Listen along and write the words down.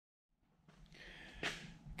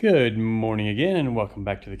Good morning again, and welcome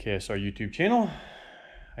back to the KSR YouTube channel.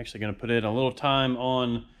 Actually going to put in a little time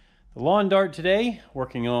on the lawn dart today,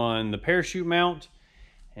 working on the parachute mount,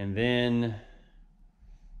 and then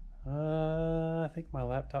I think my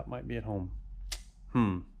laptop might be at home.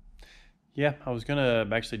 Yeah, I was going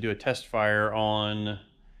to actually do a test fire on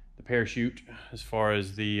the parachute as far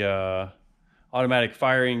as the automatic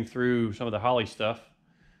firing through some of the holly stuff,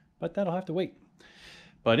 but that'll have to wait.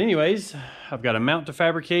 But anyways, I've got a mount to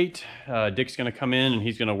fabricate. Dick's gonna come in and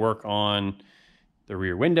he's gonna work on the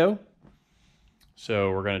rear window.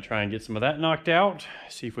 So we're gonna try and get some of that knocked out,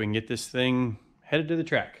 see if we can get this thing headed to the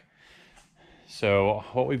track. So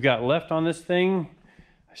what we've got left on this thing,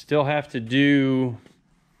 I still have to do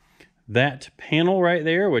that panel right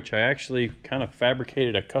there, which I actually kind of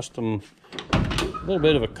fabricated a little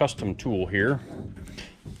bit of a custom tool here,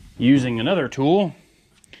 using another tool.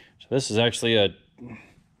 So this is actually a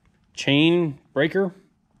chain breaker.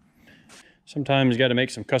 Sometimes you got to make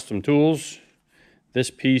some custom tools. This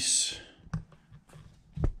piece,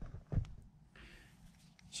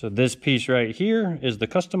 so this piece right here is the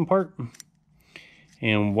custom part,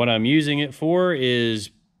 and what I'm using it for is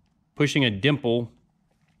pushing a dimple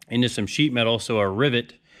into some sheet metal so a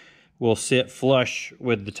rivet will sit flush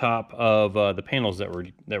with the top of the panels that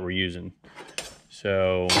we're using.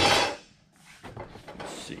 So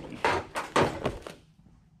let's see.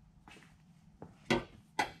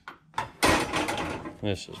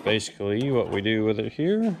 This is basically what we do with it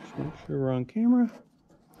here. Just make sure we're on camera.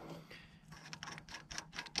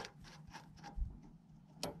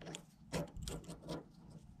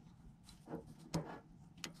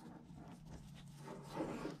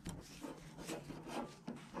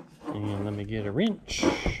 And let me get a wrench.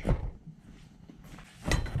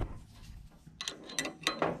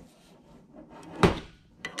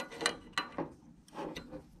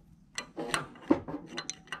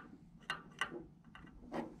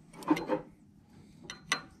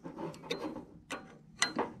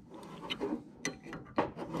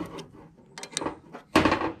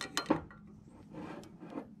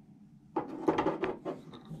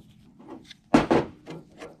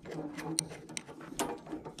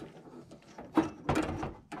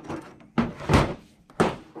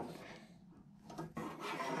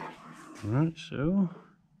 Alright, so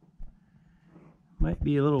might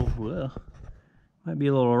be a little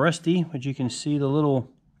rusty, but you can see the little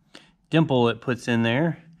dimple it puts in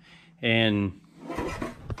there. And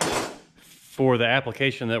for the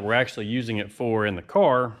application that we're actually using it for in the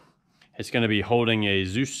car, it's going to be holding a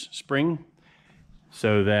Zeus spring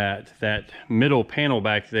so that that middle panel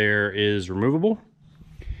back there is removable.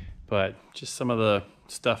 But just some of the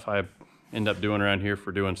stuff I end up doing around here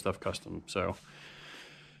for doing stuff custom. So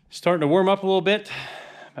starting to warm up a little bit.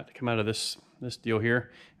 About to come out of this deal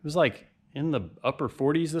here. It was like in the upper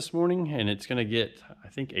 40s this morning, and it's gonna get, I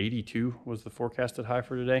think 82 was the forecasted high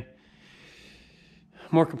for today.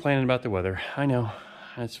 More complaining about the weather. I know,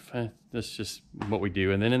 that's just what we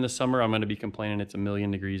do. And then in the summer, I'm gonna be complaining it's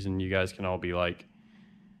 1,000,000 degrees, and you guys can all be like,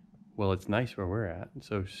 well, it's nice where we're at,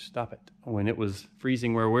 so stop it. When it was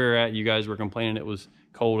freezing where we're at, you guys were complaining it was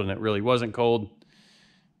cold, and it really wasn't cold.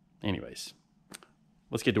 Anyways.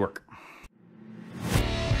 Let's get to work.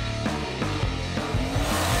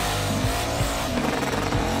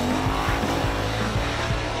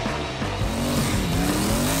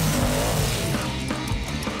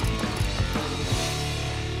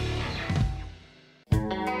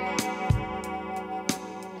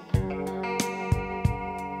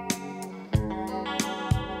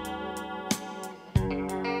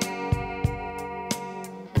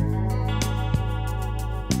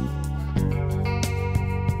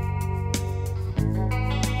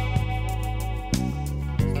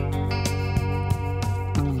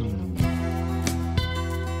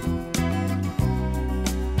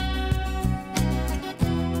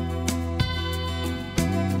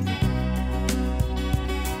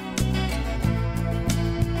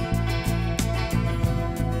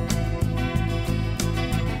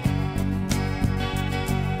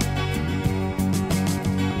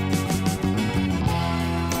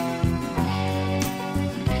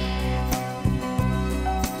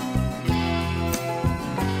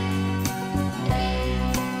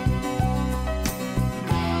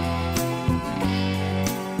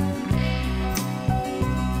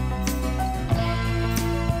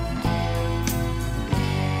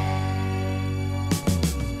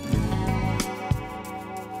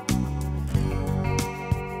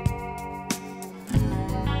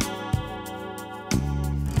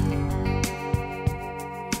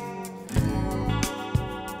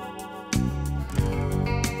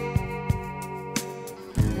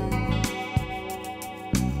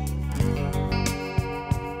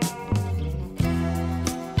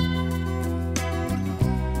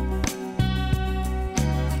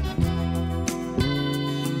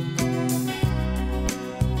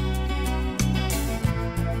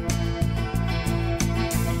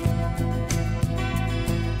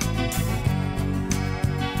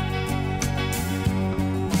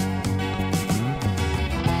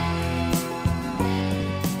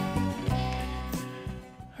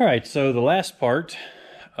 All right, so the last part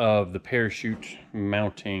of the parachute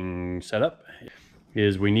mounting setup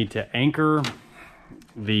is we need to anchor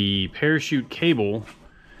the parachute cable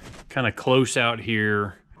kind of close out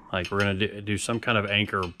here. Like we're gonna do some kind of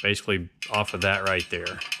anchor basically off of that right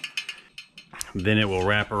there. Then it will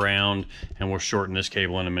wrap around, and we'll shorten this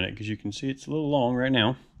cable in a minute because you can see it's a little long right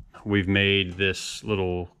now. We've made this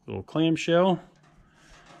little clamshell.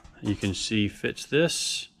 You can see fits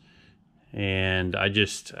this. And I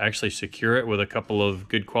just actually secure it with a couple of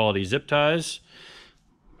good quality zip ties.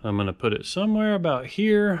 I'm gonna put it somewhere about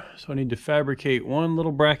here. So I need to fabricate one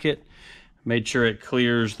little bracket, made sure it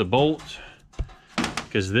clears the bolt,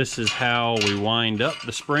 because this is how we wind up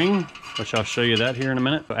the spring, which I'll show you that here in a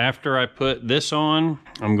minute. After I put this on,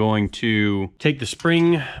 I'm going to take the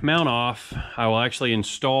spring mount off. I will actually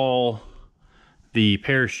install the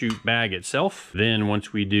parachute bag itself. Then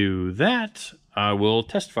once we do that, I will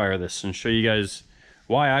test fire this and show you guys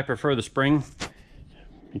why I prefer the spring,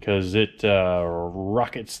 because it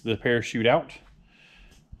rockets the parachute out,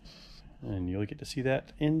 and you'll get to see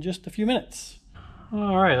that in just a few minutes.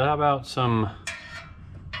 All right, how about some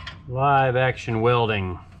live action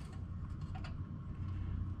welding?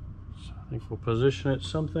 So I think we'll position it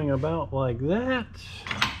something about like that.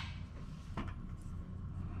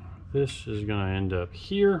 This is gonna end up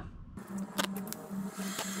here.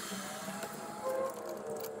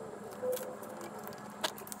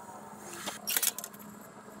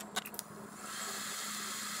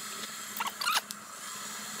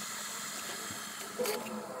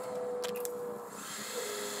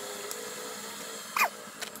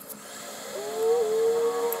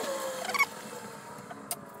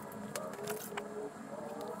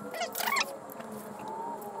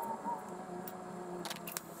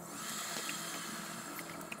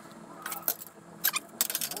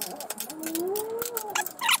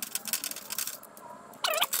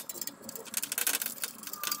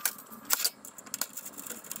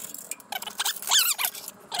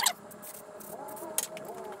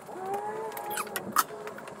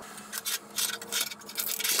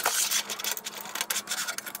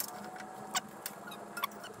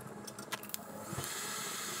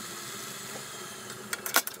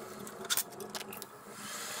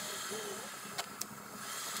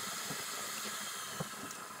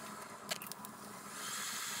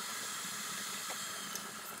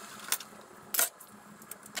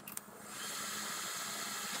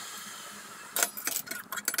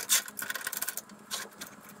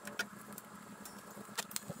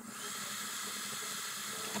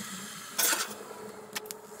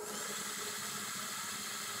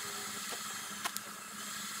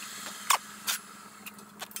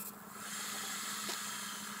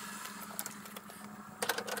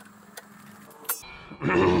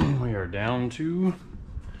 We are down to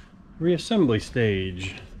reassembly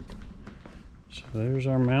stage. So there's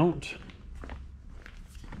our mount.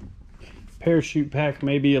 Parachute pack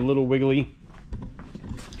may be a little wiggly,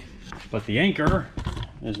 but the anchor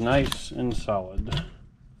is nice and solid.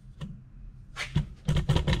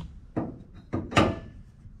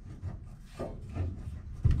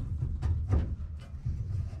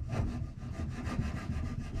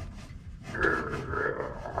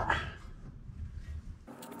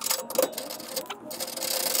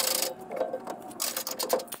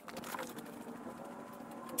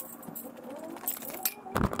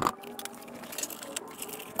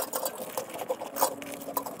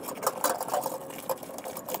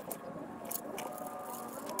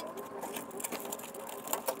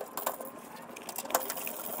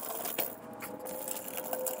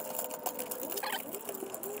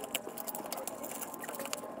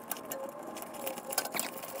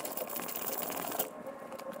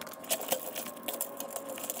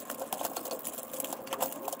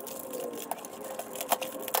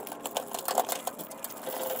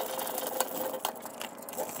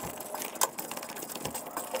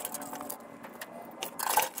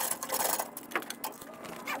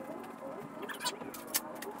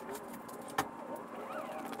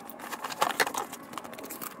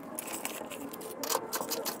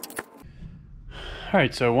 All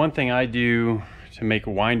right, so one thing I do to make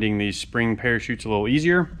winding these spring parachutes a little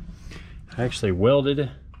easier, I actually welded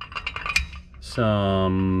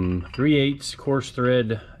some 3/8 coarse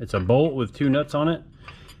thread. It's a bolt with 2 nuts on it.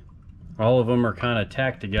 All of them are kind of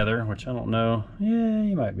tacked together, which I don't know. Yeah,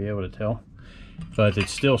 you might be able to tell. But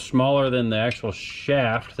it's still smaller than the actual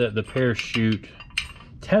shaft that the parachute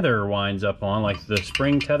tether winds up on, like the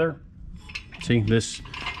spring tether. See this?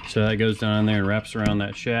 So that goes down there and wraps around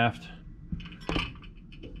that shaft.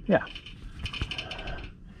 Yeah.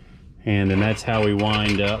 And then that's how we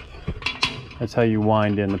wind up. That's how you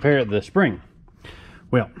wind in the spring.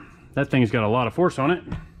 Well, that thing's got a lot of force on it.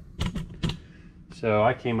 So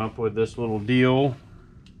I came up with this little deal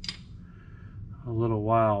a little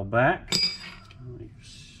while back. Let me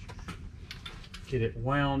get it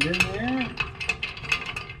wound in there.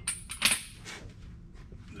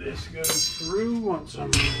 This goes through once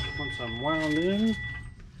I'm wound in.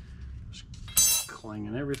 Just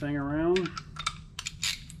clanging everything around.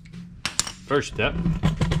 First step,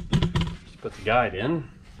 just put the guide in.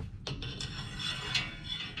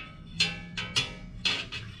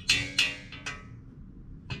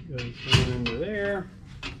 Goes into there.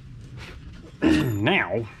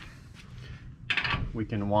 Now we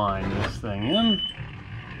can wind this thing in.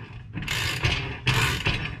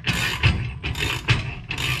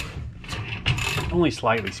 Only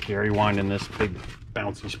slightly scary winding this big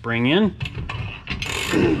bouncy spring in.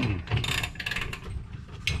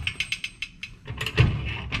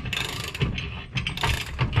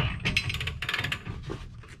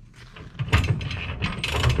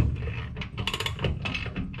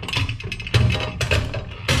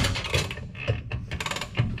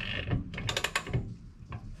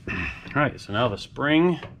 All right, so now the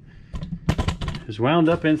spring is wound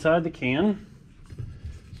up inside the can.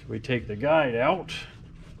 So we take the guide out.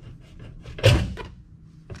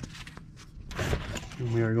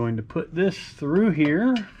 And we are going to put this through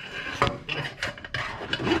here.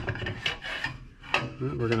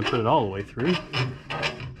 We're going to put it all the way through.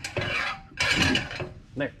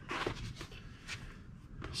 There.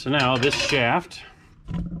 So now this shaft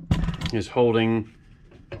is holding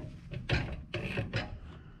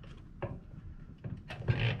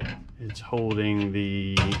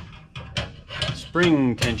the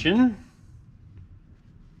spring tension,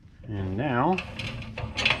 and now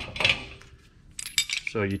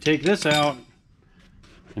so you take this out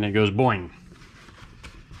and it goes boing.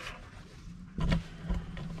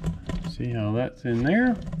 See how that's in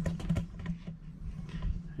there?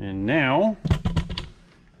 And now,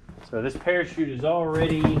 so this parachute is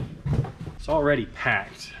already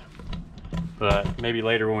packed. But maybe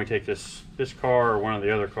later when we take this car or one of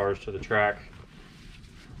the other cars to the track,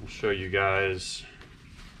 I'll show you guys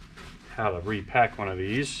how to repack one of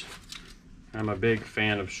these. I'm a big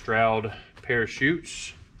fan of Stroud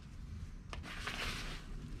parachutes.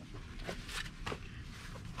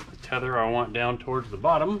 The tether I want down towards the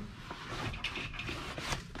bottom.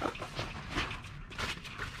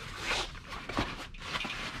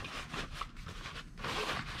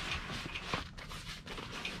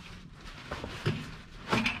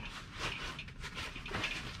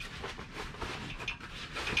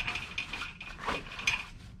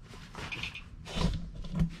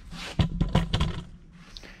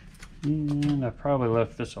 And I probably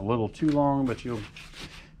left this a little too long, but you'll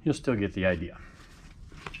still get the idea.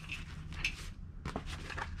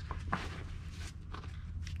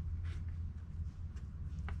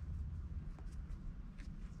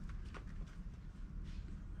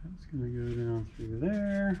 That's going to go down through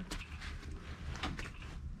there.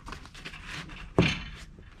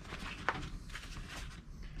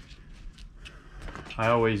 I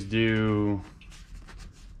always do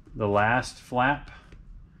the last flap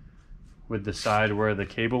with the side where the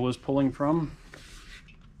cable is pulling from.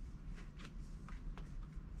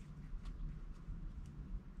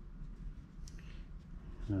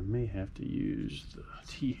 And I may have to use the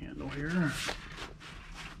T-handle here.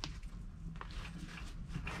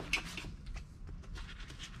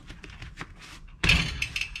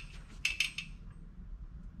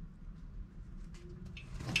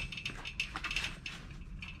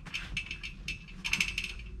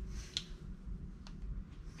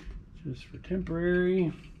 Just for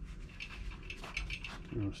temporary.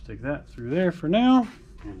 I'm going to stick that through there for now.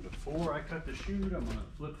 And before I cut the chute, I'm going to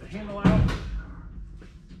flip the handle out.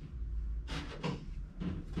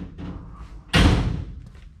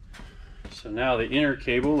 So now the inner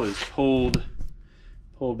cable is pulled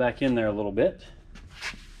back in there a little bit.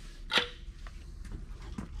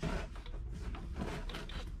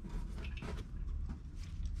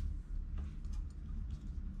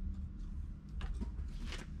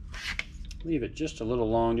 Leave it just a little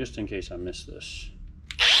long, just in case I miss this.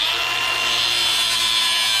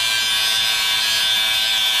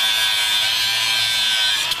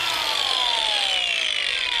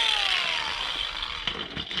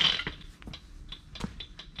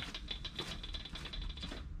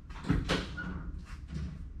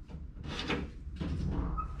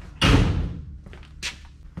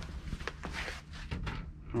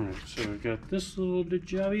 All right, so we've got this little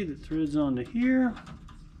jobby that threads onto here.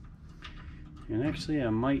 And actually I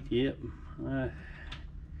might, yep, I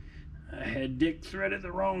had Dick threaded the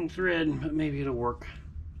wrong thread, but maybe it'll work.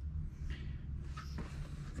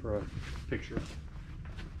 for a picture.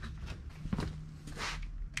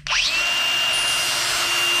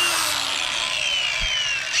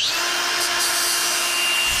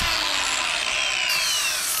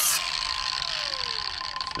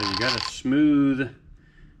 So you got to smooth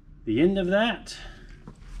the end of that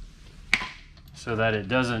so that it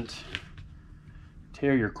doesn't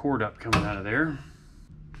tear your cord up coming out of there.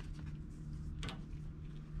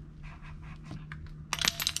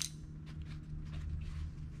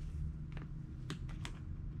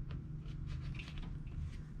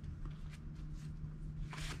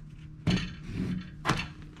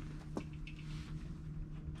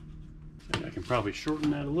 And I can probably shorten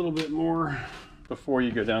that a little bit more before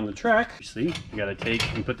you go down the track. You see, you got to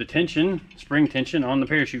take and put the tension, spring tension on the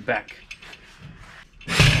parachute back.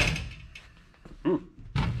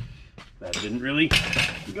 That didn't really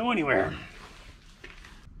go anywhere.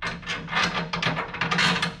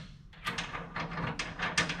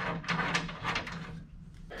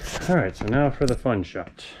 All right, so now for the fun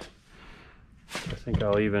shot. I think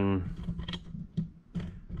I'll even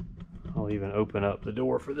open up the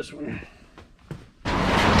door for this one.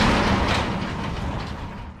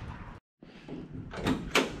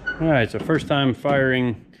 All right, so first time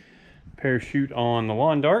firing parachute on the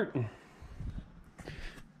lawn dart.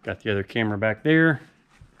 Got the other camera back there.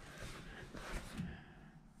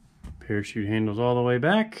 Parachute handles all the way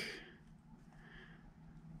back.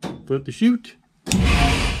 Flip the chute.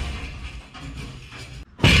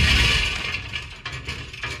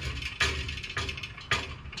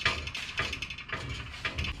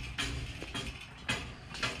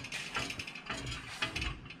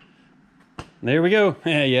 There we go.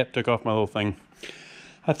 Yep, took off my little thing.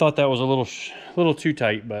 I thought that was a little too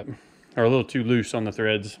tight, or a little too loose on the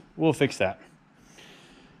threads. We'll fix that.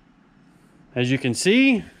 As you can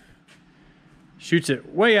see, shoots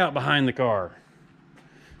it way out behind the car.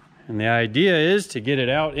 And the idea is to get it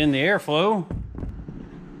out in the airflow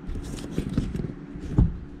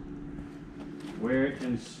where it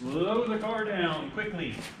can slow the car down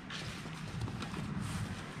quickly.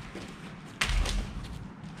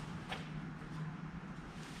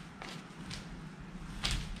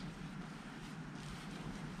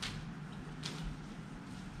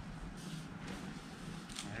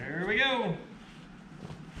 There we go.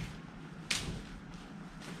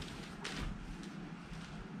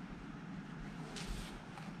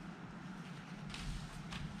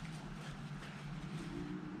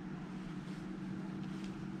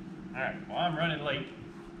 All right, well, I'm running late.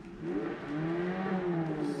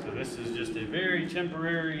 So this is just a very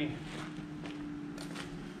temporary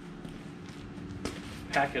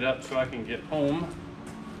pack it up so I can get home.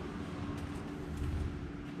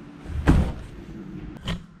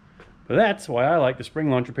 But that's why I like the spring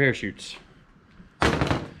launcher parachutes.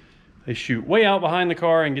 They shoot way out behind the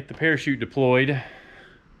car and get the parachute deployed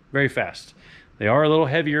very fast. They are a little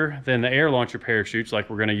heavier than the air launcher parachutes like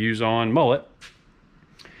we're going to use on Mullet.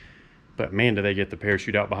 But man, do they get the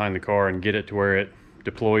parachute out behind the car and get it to where it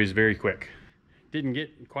deploys very quick. Didn't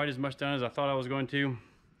get quite as much done as I thought I was going to.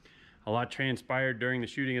 A lot transpired during the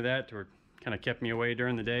shooting of that, or kind of kept me away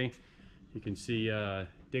during the day. You can see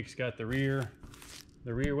Dick's got the rear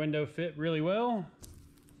window fit really well.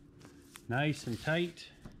 Nice and tight.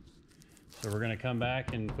 So we're going to come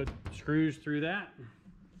back and put screws through that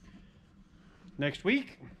next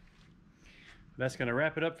week. That's going to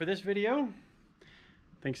wrap it up for this video.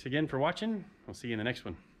 Thanks again for watching. I'll see you in the next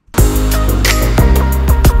one.